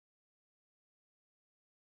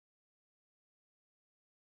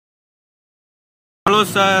Hello,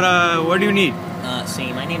 sir. What do you need?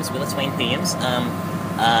 See, my name is Willis Wayne Theams.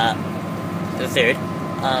 The third.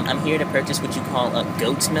 I'm here to purchase what you call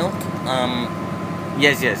goat's milk.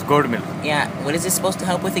 Yes, goat milk. Yeah. What is it supposed to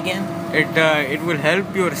help with again? It will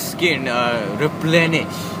help your skin replenish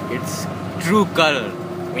its true color.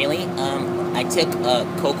 Really? I took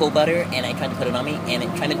cocoa butter and I tried to put it on me, and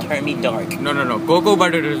it tried to turn me dark. No. Cocoa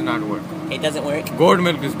butter does not work. It doesn't work. Goat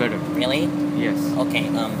milk is better. Really? Yes. Okay.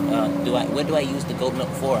 What do I use the goat milk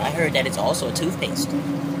for? I heard that it's also a toothpaste.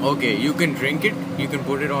 Okay, you can drink it. You can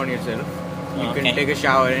put it on yourself. You Okay. can take a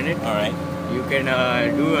shower in it. All right. You can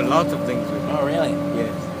do lots of things with it. Oh, really?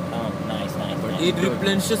 Yes. Oh, nice. It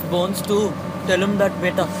replenishes bones too. Tell him that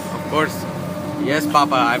better. Of course. Yes,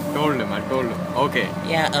 Papa. I've told him. Okay.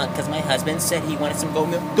 Yeah. Cause my husband said he wanted some goat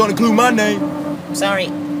milk. Don't include my name. Sorry.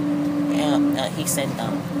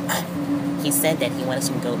 He said that he wanted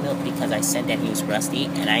some goat milk because I said that he was rusty,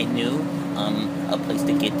 and I knew a place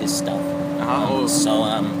to get this stuff.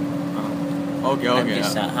 Okay. I'm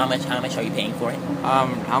just, how much are you paying for it?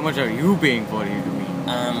 How much are you paying for it to me?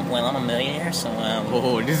 Well, I'm a millionaire, so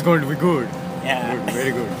Oh, this is going to be good. yeah. Good,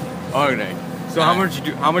 very good. All right. So how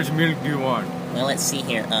much milk do you want? Well, let's see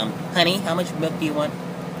here. Honey, how much milk do you want?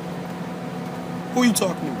 Who you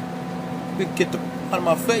talking to? Get the out of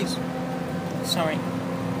my face. Sorry.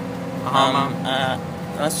 Mom.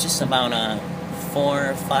 That's just about 4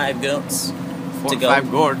 or 5 goats. 4 to or go.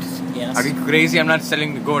 5 goats. Yes. Are you crazy? I'm not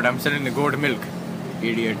selling the goat. I'm selling the goat milk.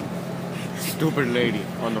 Idiot. Stupid lady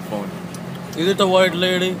on the phone. Is it a white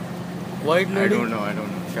lady? White I lady? don't know.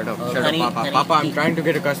 Shut up, honey, Papa. honey, Papa, I'm trying to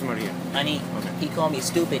get a customer here. Honey, he called me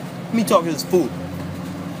stupid. Let me talk to this fool.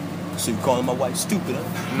 So you calling my wife stupid,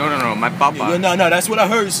 huh? No. My Papa. Yeah, no, that's what I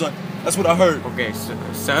heard, son. That's what I heard. Okay, sir.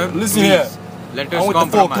 Listen please, here. Let I us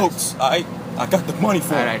want the 4 compromise. goats, alright? I got the money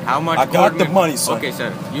for it. Alright, how much I goat got the milk? money, son. Okay,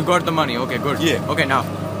 sir. You got the money. Okay, good. Yeah. Okay, now,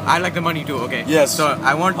 I like the money too, okay? Yes. So,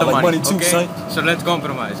 I want the I like money too, okay? son. So, let's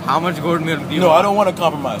compromise. How much goat milk do you No, want? I don't want to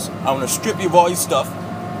compromise. I want to strip you of all your stuff,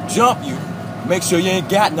 jump you, make sure you ain't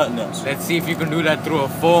got nothing else. Let's see if you can do that through a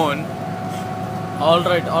phone. All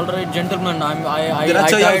right, gentlemen. I Did I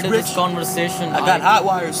tell you I was tired of rich? this conversation. I got hot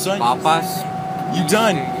wires, son. Papa's. You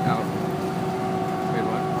done. Wait,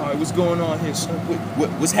 what? Alright, what's going on here, son?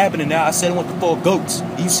 What's happening now? I said I want the 4 goats.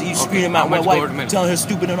 You screaming how out my much wife, goat milk? telling her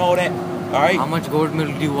stupid and all that. Alright? How much goat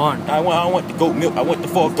milk do you want? I want the goat milk. I want the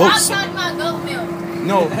 4 Stop goats. talking about goat milk.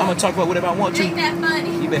 No, I'm gonna talk about whatever I want It ain't to. that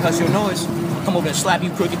funny. You better hush your noise. I'll come over and slap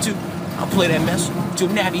you crooked too. I'll play that mess with your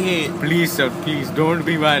nappy head. Please, sir, please, don't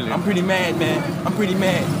be violent. I'm pretty mad, man. I'm pretty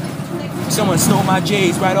mad. Someone stole my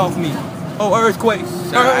J's right off me. Oh, earthquake!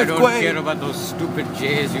 Sir, I don't Earthquake! care about those stupid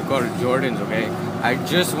J's you call Jordans, okay? I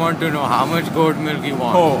just want to know how much goat milk you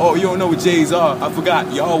want. Oh, you don't know what J's are. I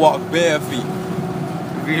forgot. Y'all walk bare feet.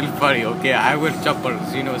 Real funny, okay? I wear chappals,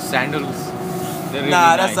 sandals. They're really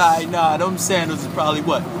Nah, nice. that's alright. Nah, them sandals is probably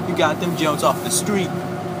what? You got them jumps off the street.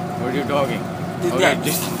 What are you talking? Is Okay, that-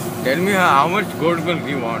 just tell me how much goat milk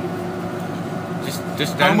you want.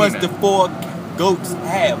 Just tell How me. much now. the 4 goats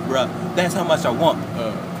have, bruh? That's how much I want.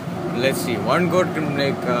 Let's see. One goat can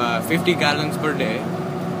make 50 gallons per day.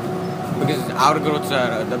 Because our goats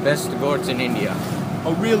are the best goats in India.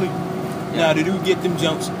 Oh, really? Now, did you get them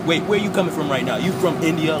jumps? Wait, where you coming from right now? You from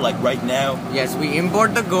India, like right now? Yes, we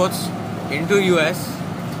import the goats into US,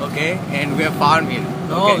 okay, and we are farming.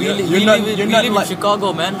 No, okay? we you're live not- in you're not like-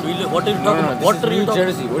 Chicago, man. What are you talking about? This What is are you New talking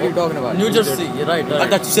Jersey. What are you talking about? New Jersey. You're right. I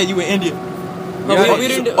thought you said you were India. No, Yeah, we're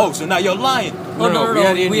Indian. So now you're lying. No, we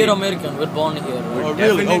are we Indian. are American. We're born here. We're Oh,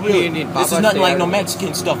 really? Oh, definitely really? Indian. This is Papa nothing like stay no out.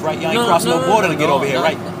 Mexican stuff, right? Y'all ain't No, crossing no, no, border no, to get no, over here, no.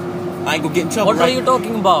 right? I ain't gonna get in trouble, What are right? you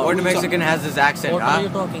talking about? What Mexican has this accent, What huh? are you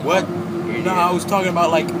talking What? about? No, I was talking about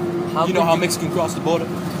like, How you know could how you- Mexican cross the border?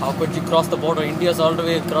 How could you cross the border? India's all the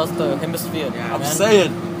way across the hemisphere. Yeah. I'm man.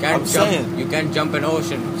 saying. Can't I'm jump, saying. You can't jump an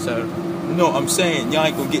ocean, sir. No, I'm saying y'all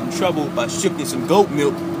ain't gonna get in trouble by shipping some goat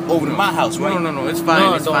milk over to my house, right? No, it's fine,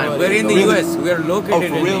 No, it's don't fine. worry. We're in the Really? US. We are Oh, located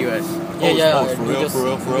for in real? the US. Yeah, for we real, just- for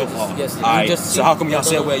real, for real. we just- yes, we Alright, just- so how come y'all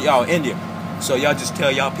said Yeah. well y'all India? So y'all just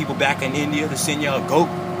tell y'all people back in India to send y'all a goat?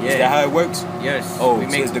 Yeah. Is that how it works? Yes. Oh, we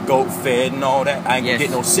so make is the goat fed and all that? I ain't gonna Yes,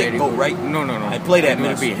 get no sick very goat, good. right? No. I ain't play that It will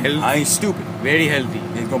mess. be healthy. I ain't stupid. very healthy.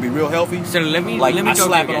 It's gonna be real healthy. Sir, let me Like I talk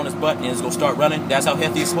slap to it you on his again. butt and it's gonna start running. That's how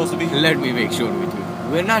healthy it's supposed to be. Let me make sure with you.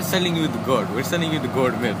 We're not selling you the goat. We're selling you the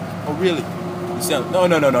goat milk. Oh really? You sound, no.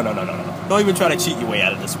 Don't even try to cheat your way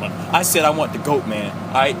out of this one. I said I want the goat, man.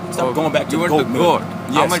 Alright? Stop Oh, going back to you the want goat the milk. goat?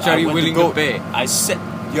 How Yes, much are I you want the willing to goat. pay? I said,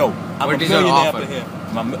 yo, I'm What a is your millionaire offer? up here.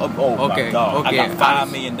 Oh Okay, my God. okay. I got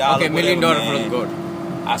 $5 million. Okay, $1 million whatever, for the man. goat.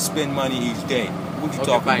 I spend money each day. What you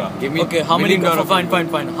Okay, talking fine. about? Give me Okay, how many? $1 million for the Fine.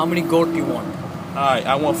 goat. How many goat you want? Alright,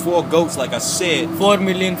 I want 4 goats like I said. 4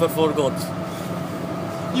 million for 4 goats.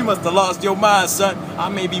 You must have lost your mind, son. I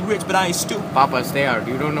may be rich, but I ain't stupid. Papa, stay out.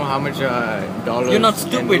 You don't know how much dollars. You're not and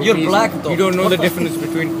stupid, you're rupees- black, though. You don't know What the the- difference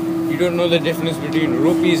between. You don't know the difference between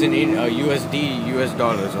rupees and USD, US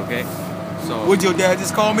dollars. Okay. So. What'd your dad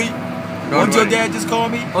just call me? Don't What'd your worry. dad just call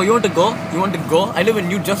me? Oh, you want to go? You want to go? I live in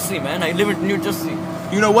New Jersey, man. I live in New Jersey.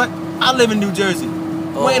 You know what? I live in New Jersey.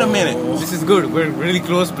 Wait a minute. Oh. This is good. We're really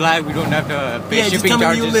close, black. We don't have to pay Yeah, just shipping tell me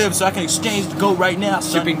where charges. you live so I can exchange the goat right now,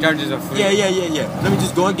 son. Shipping charges are free. Yeah. Let me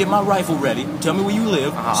just go and get my rifle ready. Tell me where you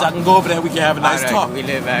live Uh-huh. so I can go over there and we can have a nice Alright, talk. we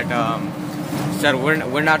live at Sir,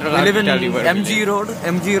 we're not allowed We live to in tell you where MG we live. Road.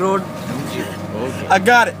 MG Road. Okay. I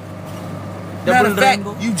got it. Double Matter of fact,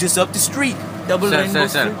 rainbow. you just up the street. Double Sir, rainbow.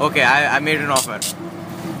 sir. Street. Okay, I made an offer.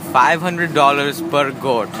 $500 per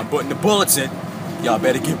goat. I'm putting the bullets in. Y'all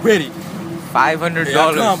better get ready. $500. Here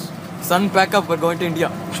I come. Son, pack up. We're going to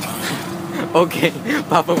India. Okay,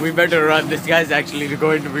 Papa, we better run. This guy's actually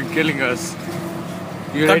going to be killing us.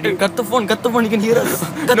 You ready? Cut the phone. Cut the phone. You can hear us.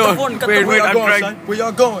 Cut No, the phone. Cut wait, the phone. wait, Where I'm y'all going, trying- son? Where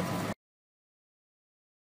y'all going?